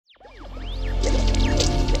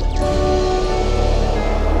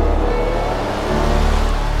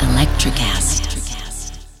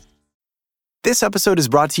This episode is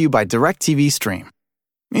brought to you by DirecTV Stream.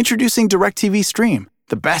 Introducing DirecTV Stream,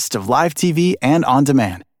 the best of live TV and on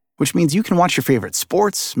demand, which means you can watch your favorite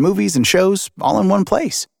sports, movies, and shows all in one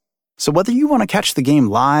place. So whether you want to catch the game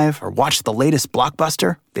live or watch the latest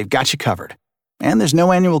blockbuster, they've got you covered. And there's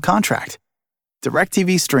no annual contract.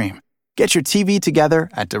 DirecTV Stream. Get your TV together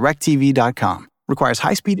at directtv.com. Requires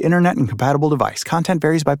high-speed internet and compatible device. Content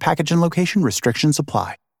varies by package and location. Restrictions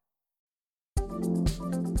apply.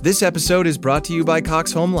 This episode is brought to you by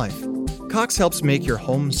Cox Home Life. Cox helps make your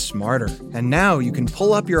home smarter. And now you can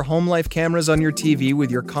pull up your Home Life cameras on your TV with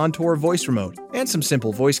your Contour voice remote and some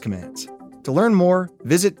simple voice commands. To learn more,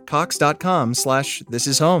 visit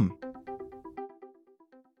cox.com/thisishome.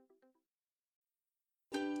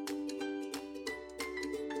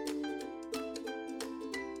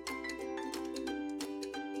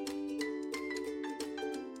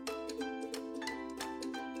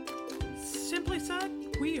 Simply said,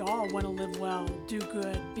 we all want to live well, do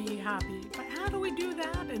good, be happy. But how do we do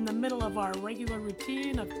that in the middle of our regular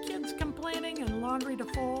routine of kids complaining and laundry to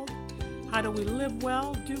fold? How do we live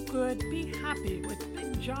well, do good, be happy with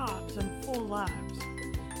big jobs and full lives?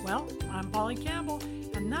 Well, I'm Polly Campbell,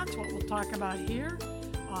 and that's what we'll talk about here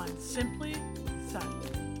on Simply Said.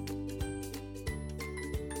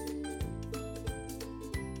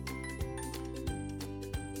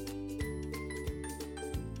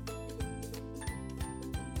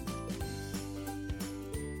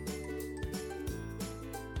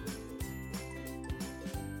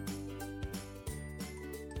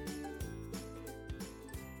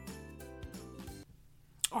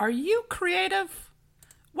 Are you creative?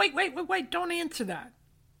 Wait, don't answer that.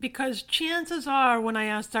 Because chances are when I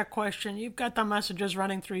ask that question, you've got the messages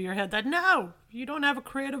running through your head that no, you don't have a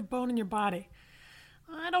creative bone in your body.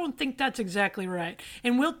 I don't think that's exactly right.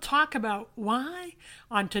 And we'll talk about why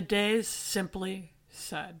on today's Simply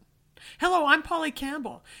Said. Hello, I'm Polly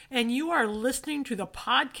Campbell, and you are listening to the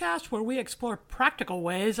podcast where we explore practical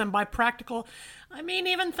ways, and by practical, I mean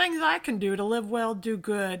even things I can do to live well, do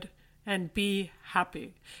good, and be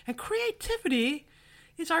happy. And creativity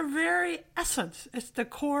is our very essence. It's the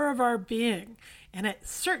core of our being. And it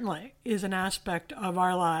certainly is an aspect of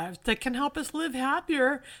our lives that can help us live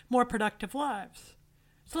happier, more productive lives.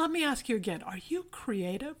 So let me ask you again, are you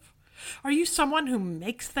creative? Are you someone who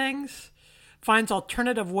makes things, finds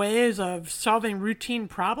alternative ways of solving routine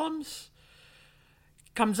problems,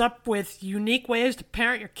 comes up with unique ways to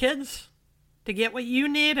parent your kids? To get what you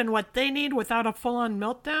need and what they need without a full-on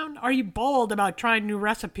meltdown? Are you bold about trying new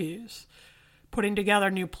recipes, putting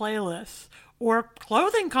together new playlists, or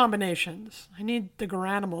clothing combinations? I need the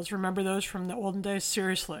Garanimals. Remember those from the olden days?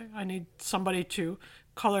 Seriously, I need somebody to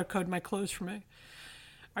color code my clothes for me.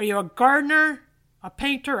 Are you a gardener, a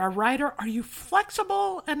painter, a writer? Are you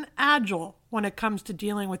flexible and agile when it comes to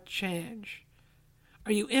dealing with change?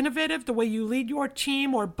 Are you innovative the way you lead your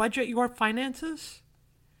team or budget your finances?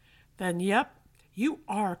 Then yep, you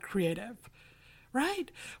are creative, right?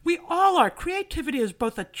 We all are. Creativity is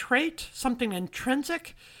both a trait, something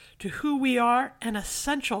intrinsic to who we are, and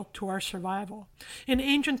essential to our survival. In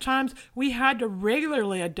ancient times, we had to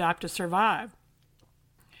regularly adapt to survive.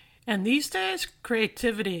 And these days,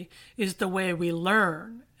 creativity is the way we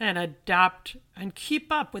learn and adapt and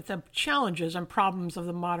keep up with the challenges and problems of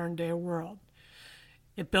the modern day world.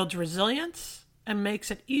 It builds resilience and makes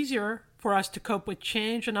it easier for us to cope with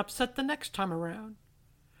change and upset the next time around.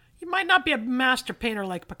 You might not be a master painter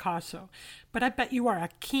like Picasso, but I bet you are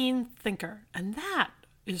a keen thinker, and that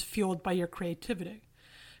is fueled by your creativity.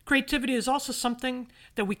 Creativity is also something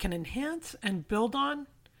that we can enhance and build on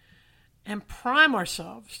and prime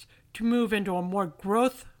ourselves to move into a more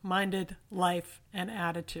growth-minded life and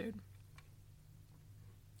attitude.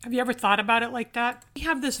 Have you ever thought about it like that? We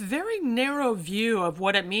have this very narrow view of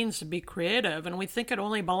what it means to be creative, and we think it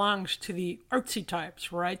only belongs to the artsy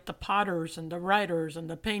types, right? The potters and the writers and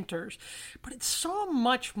the painters. But it's so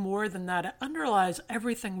much more than that. It underlies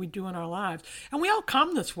everything we do in our lives. And we all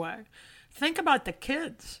come this way. Think about the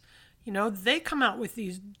kids. You know, they come out with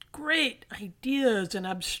these great ideas and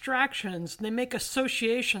abstractions. They make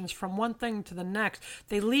associations from one thing to the next.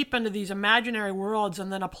 They leap into these imaginary worlds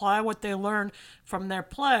and then apply what they learn from their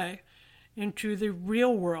play into the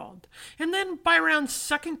real world. And then by around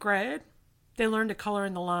second grade, they learn to color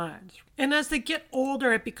in the lines. And as they get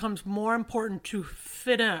older, it becomes more important to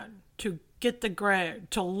fit in, to get the grade,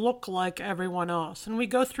 to look like everyone else. And we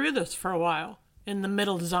go through this for a while in the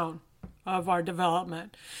middle zone of our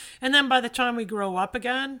development. And then by the time we grow up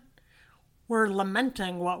again, we're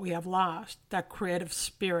lamenting what we have lost, that creative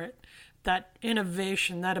spirit, that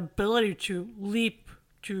innovation, that ability to leap,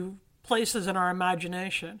 to places in our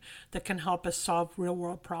imagination that can help us solve real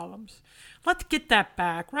world problems. Let's get that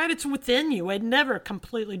back, right? It's within you. It never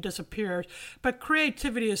completely disappears, but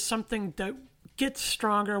creativity is something that gets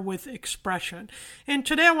stronger with expression. And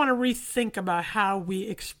today I want to rethink about how we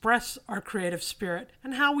express our creative spirit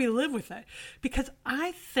and how we live with it. Because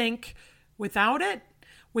I think without it,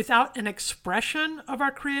 without an expression of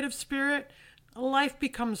our creative spirit, life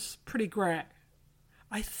becomes pretty gray.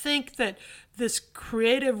 I think that this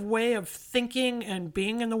creative way of thinking and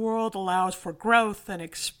being in the world allows for growth and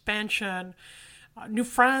expansion, new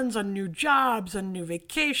friends and new jobs and new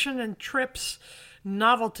vacation and trips,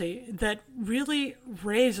 novelty that really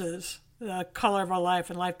raises the color of our life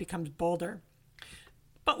and life becomes bolder.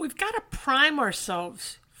 But we've got to prime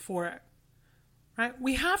ourselves for it, right?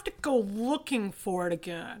 We have to go looking for it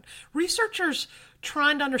again. Researchers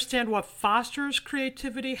trying to understand what fosters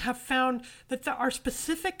creativity have found that there are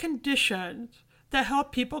specific conditions that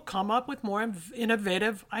help people come up with more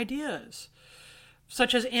innovative ideas,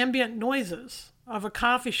 such as ambient noises of a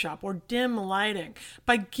coffee shop or dim lighting.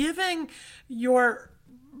 By giving your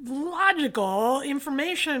logical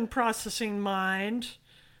information processing mind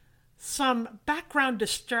some background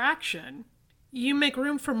distraction, you make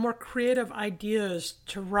room for more creative ideas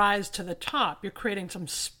to rise to the top. You're creating some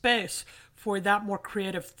space for that more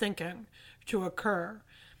creative thinking to occur.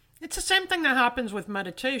 It's the same thing that happens with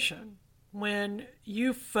meditation. When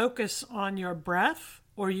you focus on your breath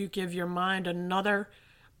or you give your mind another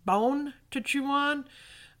bone to chew on,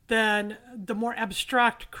 then the more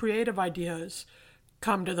abstract creative ideas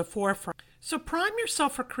come to the forefront. So prime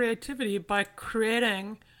yourself for creativity by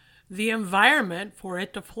creating the environment for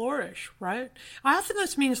it to flourish, right? Often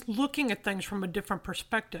this means looking at things from a different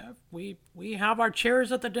perspective. We have our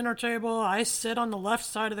chairs at the dinner table. I sit on the left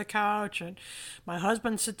side of the couch and my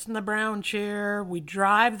husband sits in the brown chair. We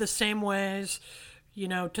drive the same ways,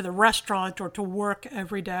 to the restaurant or to work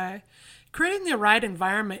every day. Creating the right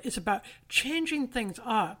environment is about changing things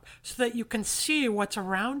up so that you can see what's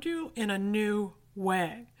around you in a new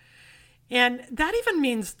way. And that even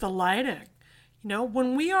means the lighting.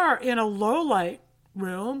 When we are in a low light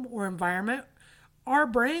room or environment, our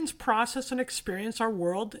brains process and experience our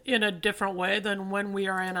world in a different way than when we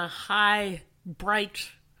are in a high, bright,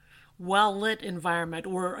 well-lit environment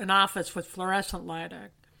or an office with fluorescent lighting.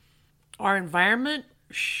 Our environment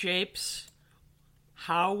shapes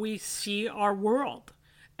how we see our world,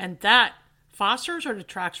 and that fosters or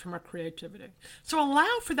detracts from our creativity. So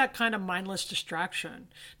allow for that kind of mindless distraction.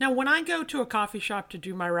 Now, when I go to a coffee shop to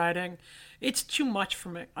do my writing, it's too much for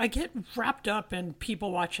me. I get wrapped up in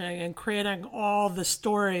people watching and creating all the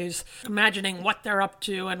stories, imagining what they're up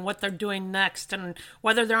to and what they're doing next and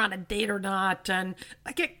whether they're on a date or not. And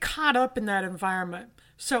I get caught up in that environment.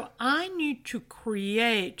 So I need to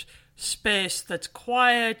create space that's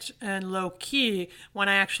quiet and low-key when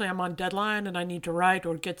I actually am on deadline and I need to write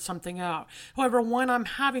or get something out. However, when I'm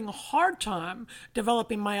having a hard time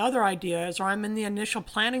developing my other ideas or I'm in the initial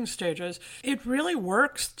planning stages, it really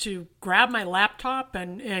works to grab my laptop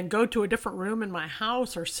and go to a different room in my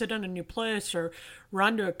house or sit in a new place or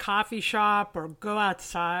run to a coffee shop or go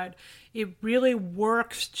outside. It really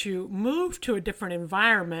works to move to a different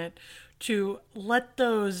environment to let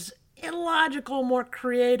those illogical, more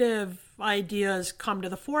creative ideas come to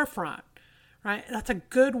the forefront, right? That's a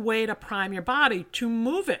good way to prime your body to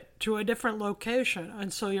move it to a different location.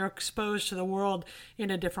 And so you're exposed to the world in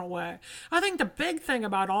a different way. I think the big thing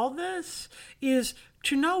about all this is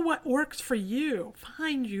to know what works for you.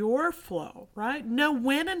 Find your flow, right? Know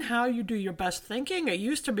when and how you do your best thinking. It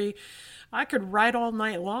used to be I could write all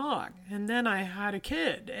night long, and then I had a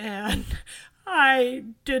kid and I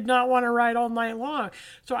did not want to write all night long.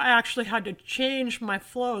 So I actually had to change my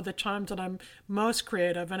flow the times that I'm most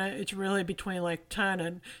creative. And it's really between like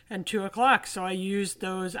 10 and 2 o'clock. So I use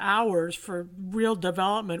those hours for real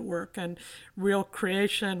development work and real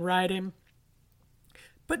creation, writing.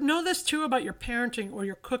 But know this too about your parenting or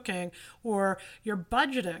your cooking or your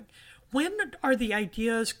budgeting. When are the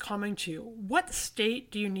ideas coming to you? What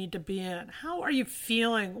state do you need to be in? How are you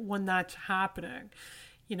feeling when that's happening?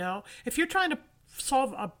 If you're trying to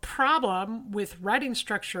solve a problem with writing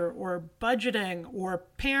structure or budgeting or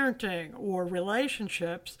parenting or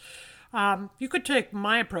relationships, you could take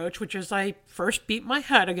my approach, which is I first beat my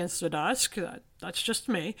head against the desk. That's just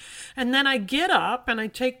me. And then I get up and I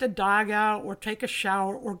take the dog out or take a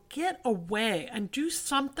shower or get away and do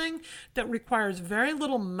something that requires very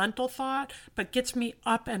little mental thought but gets me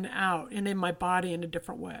up and out and in my body in a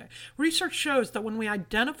different way. Research shows that when we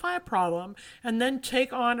identify a problem and then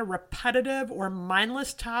take on a repetitive or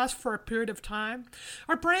mindless task for a period of time,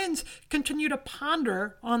 our brains continue to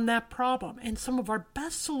ponder on that problem. And some of our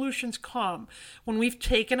best solutions come when we've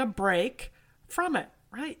taken a break from it.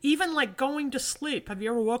 Right? Even like going to sleep. Have you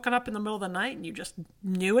ever woken up in the middle of the night and you just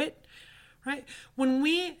knew it? Right? When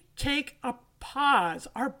we take a pause,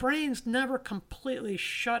 our brains never completely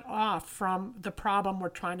shut off from the problem we're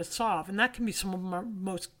trying to solve. And that can be some of our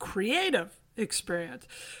most creative experience.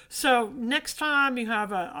 So next time you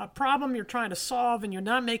have a problem you're trying to solve and you're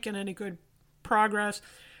not making any good progress,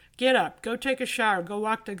 get up, go take a shower,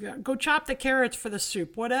 go chop the carrots for the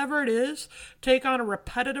soup, whatever it is. Take on a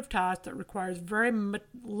repetitive task that requires very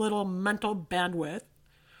little mental bandwidth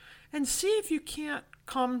and see if you can't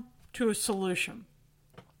come to a solution.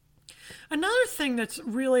 Another thing that's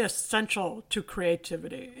really essential to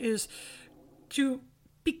creativity is to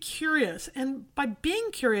be curious. And by being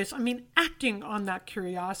curious, I mean acting on that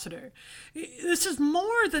curiosity. This is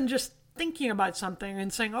more than just thinking about something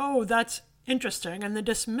and saying, oh, that's interesting, and then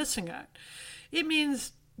dismissing it. It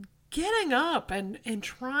means getting up and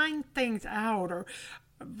trying things out, or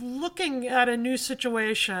looking at a new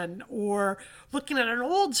situation, or looking at an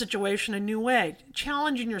old situation a new way,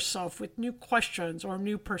 challenging yourself with new questions or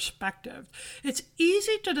new perspectives. It's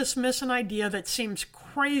easy to dismiss an idea that seems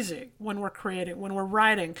crazy when we're creating, when we're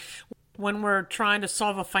writing, when we're trying to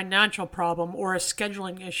solve a financial problem or a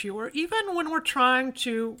scheduling issue, or even when we're trying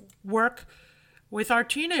to work with our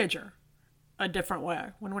teenager a different way,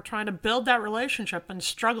 when we're trying to build that relationship and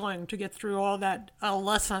struggling to get through all that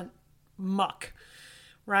adolescent muck,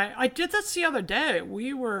 right? I did this the other day.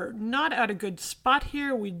 We were not at a good spot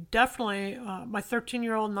here. We definitely, my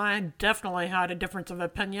 13-year-old and I definitely had a difference of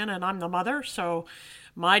opinion, and I'm the mother, so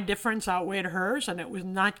my difference outweighed hers, and it was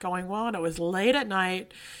not going well, and it was late at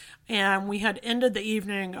night, and we had ended the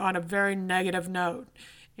evening on a very negative note.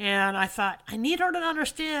 And I thought, I need her to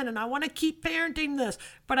understand, and I want to keep parenting this.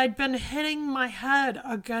 But I'd been hitting my head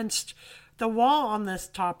against the wall on this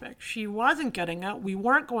topic. She wasn't getting it. We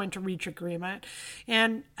weren't going to reach agreement.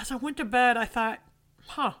 And as I went to bed, I thought,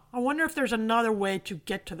 I wonder if there's another way to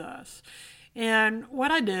get to this. And what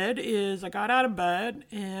I did is I got out of bed,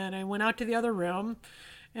 and I went out to the other room,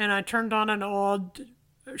 and I turned on an old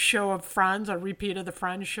show of Friends, a repeat of the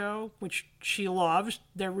Friends show, which she loves.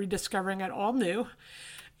 They're rediscovering it all new.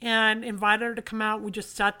 And invited her to come out. We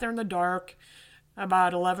just sat there in the dark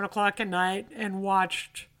about 11 o'clock at night and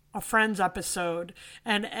watched a Friends episode.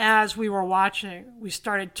 And as we were watching, we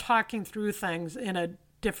started talking through things in a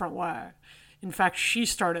different way. In fact, she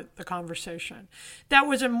started the conversation. That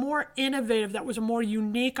was a more innovative, that was a more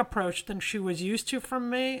unique approach than she was used to from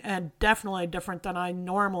me, and definitely different than I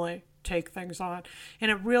normally take things on. And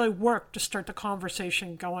it really worked to start the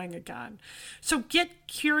conversation going again. So get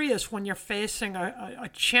curious when you're facing a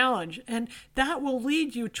challenge, and that will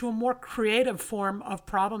lead you to a more creative form of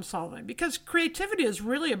problem solving, because creativity is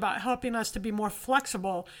really about helping us to be more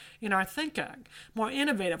flexible in our thinking, more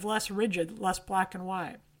innovative, less rigid, less black and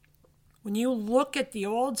white. When you look at the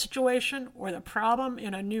old situation or the problem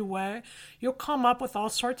in a new way, you'll come up with all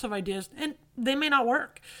sorts of ideas, and they may not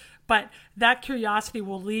work. But that curiosity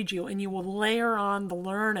will lead you, and you will layer on the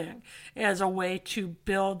learning as a way to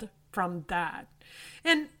build from that.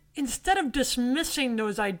 And instead of dismissing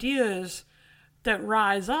those ideas that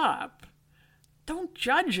rise up, don't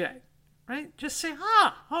judge it, right? Just say,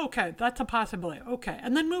 okay, that's a possibility. Okay.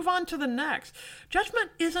 And then move on to the next.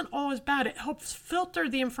 Judgment isn't always bad. It helps filter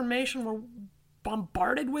the information we're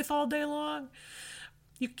bombarded with all day long.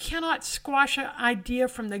 You cannot squash an idea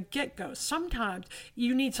from the get-go. Sometimes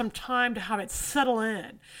you need some time to have it settle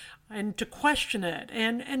in and to question it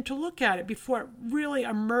and to look at it before it really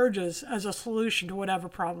emerges as a solution to whatever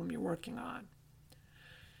problem you're working on.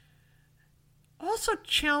 Also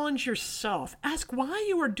challenge yourself. Ask why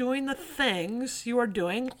you are doing the things you are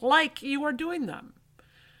doing like you are doing them.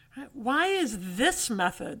 Why is this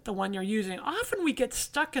method the one you're using? Often we get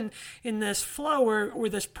stuck in this flow or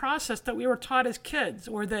this process that we were taught as kids,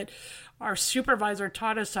 or that our supervisor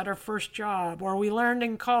taught us at our first job, or we learned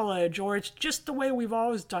in college, or it's just the way we've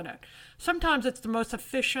always done it. Sometimes it's the most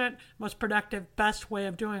efficient, most productive, best way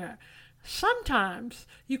of doing it. Sometimes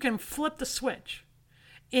you can flip the switch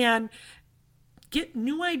and get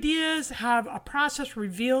new ideas, have a process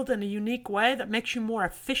revealed in a unique way that makes you more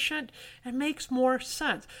efficient and makes more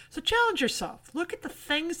sense. So challenge yourself. Look at the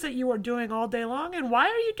things that you are doing all day long and why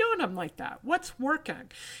are you doing them like that? What's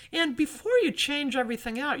working? And before you change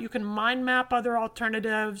everything out, you can mind map other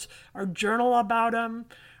alternatives or journal about them,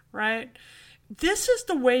 right? This is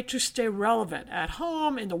the way to stay relevant at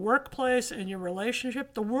home, in the workplace, in your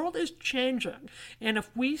relationship. The world is changing. And if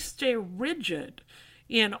we stay rigid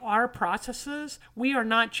in our processes, we are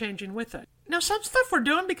not changing with it. Now, some stuff we're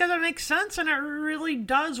doing because it makes sense and it really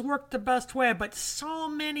does work the best way, but so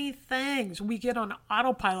many things we get on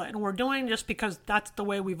autopilot and we're doing just because that's the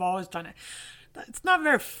way we've always done it. It's not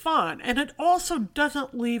very fun, and it also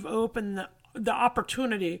doesn't leave open the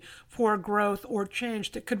opportunity for growth or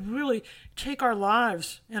change that could really take our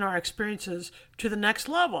lives and our experiences to the next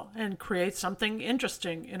level and create something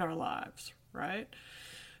interesting in our lives, right?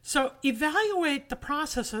 So evaluate the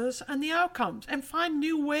processes and the outcomes and find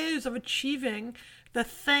new ways of achieving the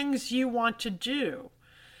things you want to do.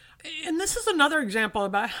 And this is another example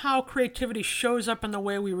about how creativity shows up in the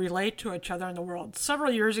way we relate to each other in the world.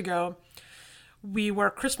 Several years ago, we were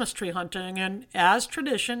Christmas tree hunting, and as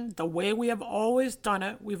tradition, the way we have always done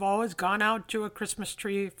it, we've always gone out to a Christmas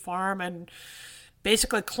tree farm and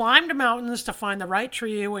basically climbed mountains to find the right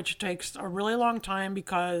tree, which takes a really long time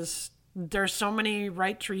because there's so many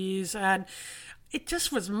right trees, and it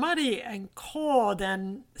just was muddy and cold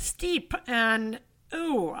and steep, and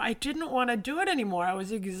I didn't want to do it anymore. I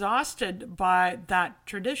was exhausted by that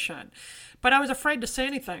tradition. But I was afraid to say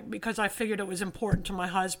anything because I figured it was important to my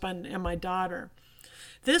husband and my daughter.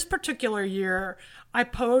 This particular year, I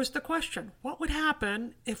posed the question, what would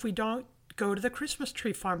happen if we don't go to the Christmas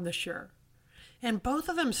tree farm this year? And both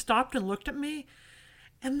of them stopped and looked at me,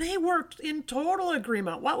 and they were in total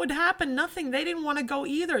agreement. What would happen? Nothing. They didn't want to go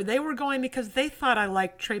either. They were going because they thought I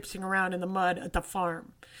liked traipsing around in the mud at the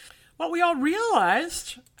farm. What we all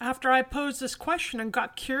realized after I posed this question and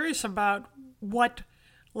got curious about what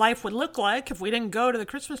life would look like if we didn't go to the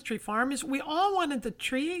Christmas tree farm is we all wanted the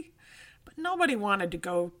tree, but nobody wanted to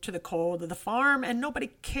go to the cold of the farm, and nobody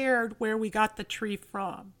cared where we got the tree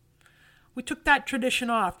from. We took that tradition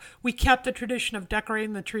off. We kept the tradition of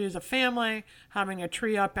decorating the tree as a family, having a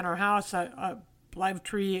tree up in our house, a live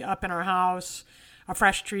tree up in our house, a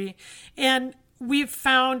fresh tree, and we've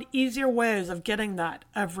found easier ways of getting that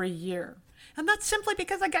every year. And that's simply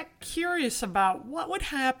because I got curious about what would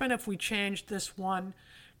happen if we changed this one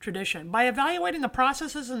tradition. By evaluating the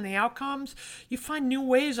processes and the outcomes, you find new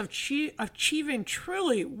ways of achieving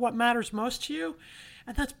truly what matters most to you,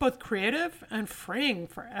 and that's both creative and freeing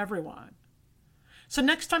for everyone. So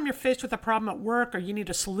next time you're faced with a problem at work, or you need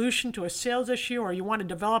a solution to a sales issue, or you want to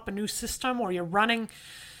develop a new system, or you're running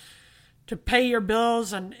to pay your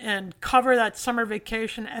bills and cover that summer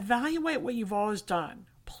vacation, evaluate what you've always done.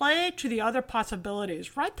 Play to the other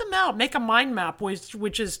possibilities. Write them out. Make a mind map, which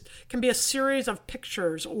can be a series of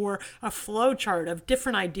pictures or a flow chart of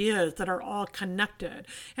different ideas that are all connected.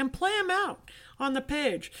 And play them out on the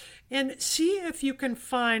page. And see if you can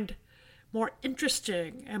find more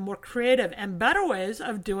interesting and more creative and better ways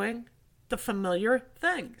of doing the familiar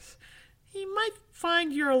things. You might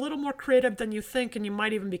find you're a little more creative than you think, and you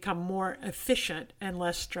might even become more efficient and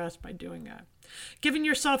less stressed by doing that. Giving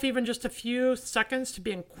yourself even just a few seconds to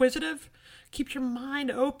be inquisitive keeps your mind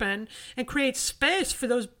open and creates space for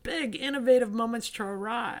those big, innovative moments to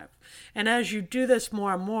arrive. And as you do this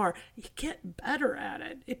more and more, you get better at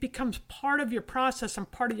it. It becomes part of your process and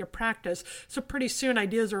part of your practice. So pretty soon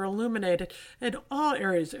ideas are illuminated in all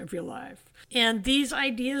areas of your life. And these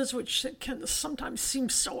ideas, which can sometimes seem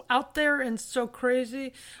so out there and so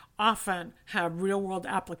crazy, often have real-world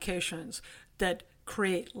applications that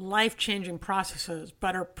create life-changing processes,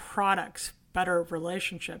 better products, better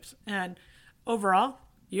relationships, and overall,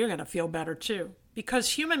 you're going to feel better too.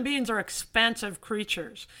 Because human beings are expansive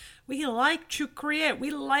creatures. We like to create.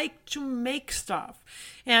 We like to make stuff.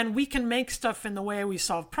 And we can make stuff in the way we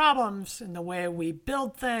solve problems, in the way we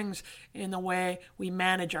build things, in the way we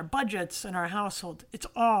manage our budgets in our household. It's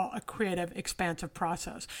all a creative, expansive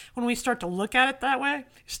process. When we start to look at it that way, you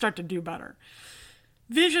start to do better.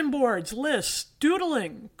 Vision boards, lists,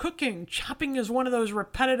 doodling, cooking, chopping is one of those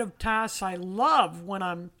repetitive tasks I love when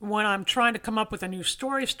I'm trying to come up with a new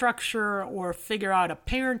story structure or figure out a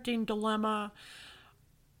parenting dilemma.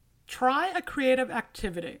 Try a creative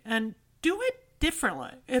activity and do it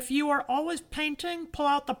differently. If you are always painting, pull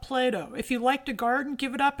out the Play-Doh. If you like to garden,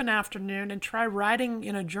 give it up an afternoon and try writing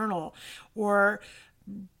in a journal or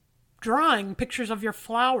drawing pictures of your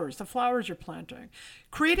flowers, the flowers you're planting.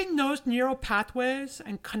 Creating those neural pathways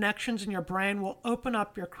and connections in your brain will open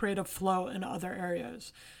up your creative flow in other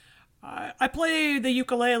areas. I play the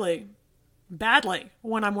ukulele badly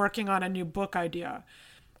when I'm working on a new book idea.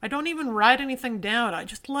 I don't even write anything down. I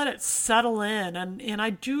just let it settle in, and I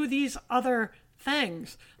do these other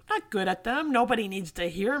things. I'm not good at them. Nobody needs to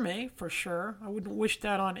hear me, for sure. I wouldn't wish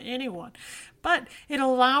that on anyone. But it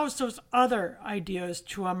allows those other ideas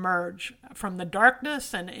to emerge from the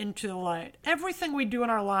darkness and into the light. Everything we do in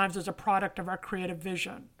our lives is a product of our creative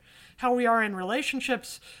vision. How we are in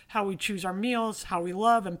relationships, how we choose our meals, how we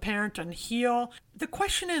love and parent and heal. The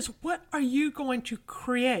question is, what are you going to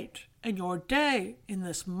create in your day, in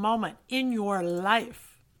this moment, in your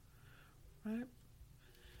life? Right?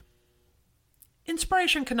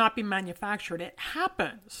 Inspiration cannot be manufactured. It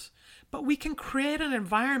happens. But we can create an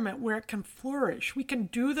environment where it can flourish. We can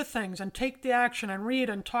do the things and take the action and read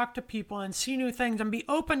and talk to people and see new things and be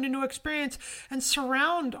open to new experience and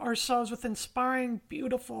surround ourselves with inspiring,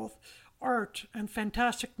 beautiful art and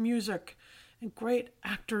fantastic music and great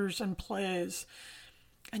actors and plays.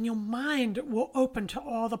 And your mind will open to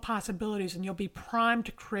all the possibilities, and you'll be primed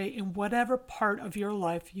to create in whatever part of your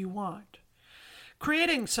life you want.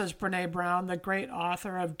 Creating, says Brené Brown, the great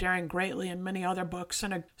author of Daring Greatly and many other books,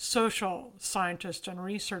 and a social scientist and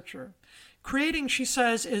researcher. Creating, she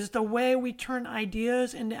says, is the way we turn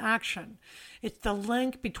ideas into action. It's the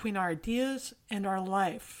link between our ideas and our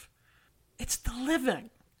life. It's the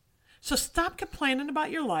living. So stop complaining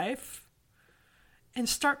about your life and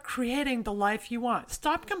start creating the life you want.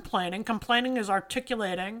 Stop complaining. Complaining is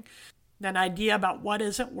articulating an idea about what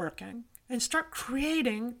isn't working. And start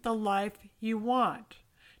creating the life you want.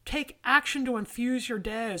 Take action to infuse your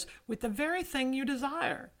days with the very thing you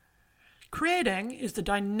desire. Creating is the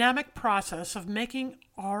dynamic process of making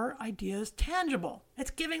our ideas tangible. It's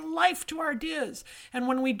giving life to our ideas. And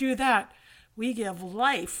when we do that, we give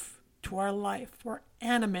life to our life. We're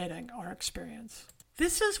animating our experience.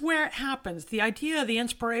 This is where it happens. The idea, the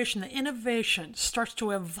inspiration, the innovation starts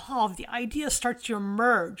to evolve. The idea starts to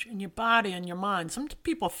emerge in your body and your mind. Some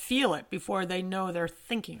people feel it before they know they're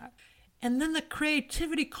thinking it. And then the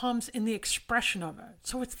creativity comes in the expression of it.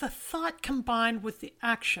 So it's the thought combined with the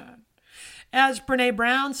action. As Brené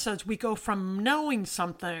Brown says, we go from knowing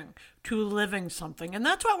something to living something. And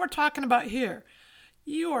that's what we're talking about here.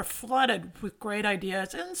 You are flooded with great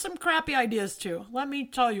ideas and some crappy ideas too. Let me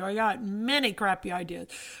tell you, I got many crappy ideas.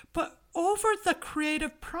 But over the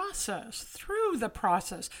creative process, through the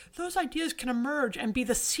process, those ideas can emerge and be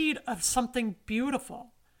the seed of something beautiful.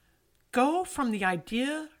 Go from the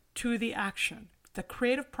idea to the action. The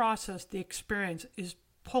creative process, the experience, is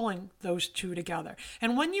pulling those two together.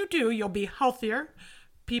 And when you do, you'll be healthier.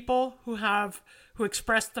 People who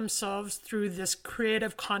express themselves through this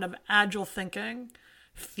creative kind of agile thinking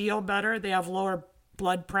feel better. They have lower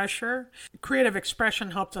blood pressure. Creative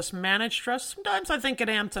expression helps us manage stress. Sometimes I think it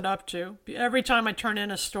amps it up too. Every time I turn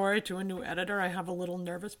in a story to a new editor, I have a little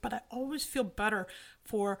nervous, but I always feel better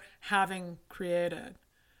for having created.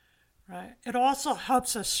 Right? It also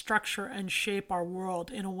helps us structure and shape our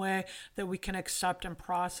world in a way that we can accept and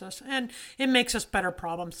process, and it makes us better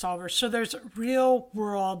problem solvers. So there's real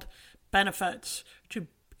world benefits to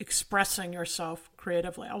expressing yourself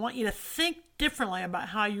creatively. I want you to think differently about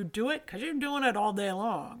how you do it, because you're doing it all day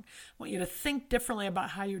long. I want you to think differently about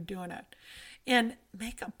how you're doing it and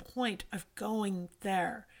make a point of going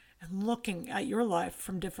there and looking at your life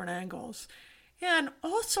from different angles. And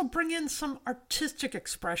also bring in some artistic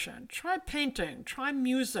expression. Try painting, try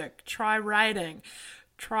music, try writing,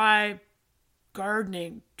 try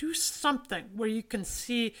gardening. Do something where you can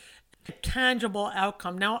see a tangible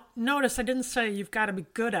outcome. Now, notice I didn't say you've got to be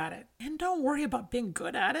good at it. And don't worry about being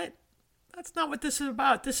good at it. That's not what this is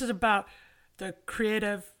about. This is about the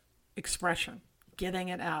creative expression, getting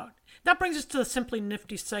it out. That brings us to the Simply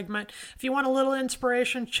Nifty segment. If you want a little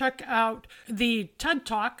inspiration, check out the TED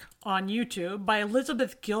Talk on YouTube by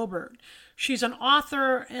Elizabeth Gilbert. She's an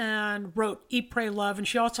author and wrote Eat, Pray, Love, and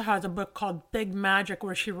she also has a book called Big Magic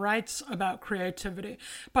where she writes about creativity.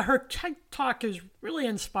 But her TED Talk is really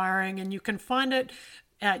inspiring, and you can find it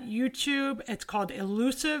at YouTube. It's called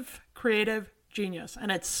Elusive Creative Genius,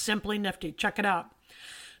 and it's simply nifty. Check it out.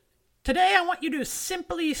 Today, I want you to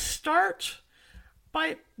simply start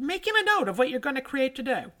by making a note of what you're going to create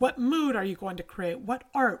today. What mood are you going to create? What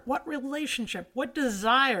art? What relationship? What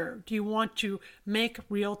desire do you want to make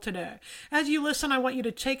real today? As you listen, I want you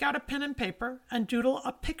to take out a pen and paper and doodle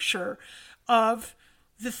a picture of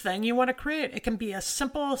the thing you want to create. It can be a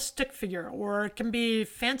simple stick figure, or it can be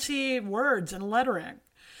fancy words and lettering.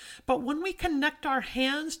 But when we connect our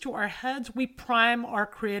hands to our heads, we prime our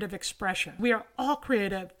creative expression. We are all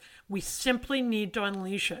creative. We simply need to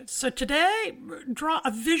unleash it. So today, draw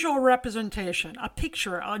a visual representation, a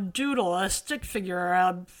picture, a doodle, a stick figure,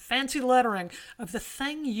 a fancy lettering of the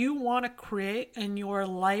thing you want to create in your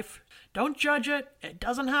life. Don't judge it. It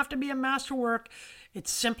doesn't have to be a masterwork. It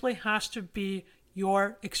simply has to be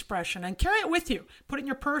your expression, and carry it with you. Put it in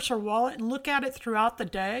your purse or wallet and look at it throughout the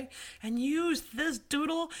day, and use this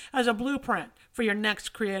doodle as a blueprint for your next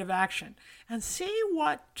creative action, and see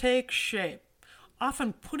what takes shape.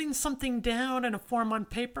 Often putting something down in a form on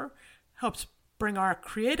paper helps bring our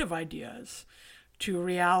creative ideas to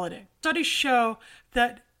reality. Studies show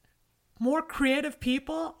that more creative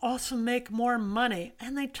people also make more money,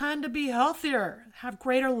 and they tend to be healthier, have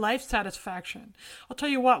greater life satisfaction. I'll tell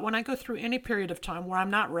you what, when I go through any period of time where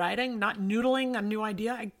I'm not writing, not noodling a new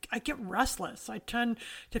idea, I get restless. I tend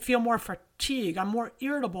to feel more fatigue. I'm more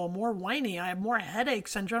irritable, more whiny. I have more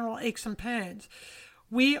headaches and general aches and pains.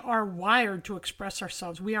 We are wired to express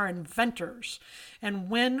ourselves. We are inventors. And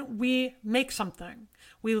when we make something,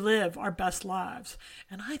 we live our best lives.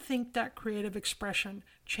 And I think that creative expression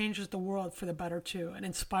changes the world for the better too, and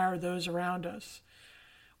inspire those around us.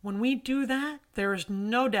 When we do that, there is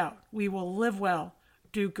no doubt we will live well,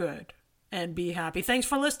 do good, and be happy. Thanks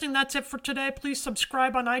for listening. That's it for today. Please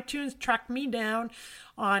subscribe on iTunes. Track me down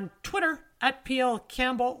on Twitter at PL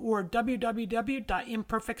Campbell or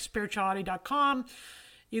www.imperfectspirituality.com.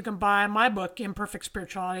 You can buy my book, Imperfect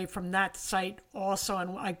Spirituality, from that site also,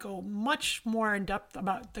 and I go much more in depth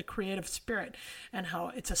about the creative spirit and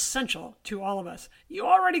how it's essential to all of us. You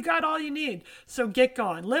already got all you need, so get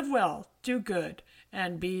going. Live well, do good,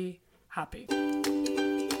 and be happy.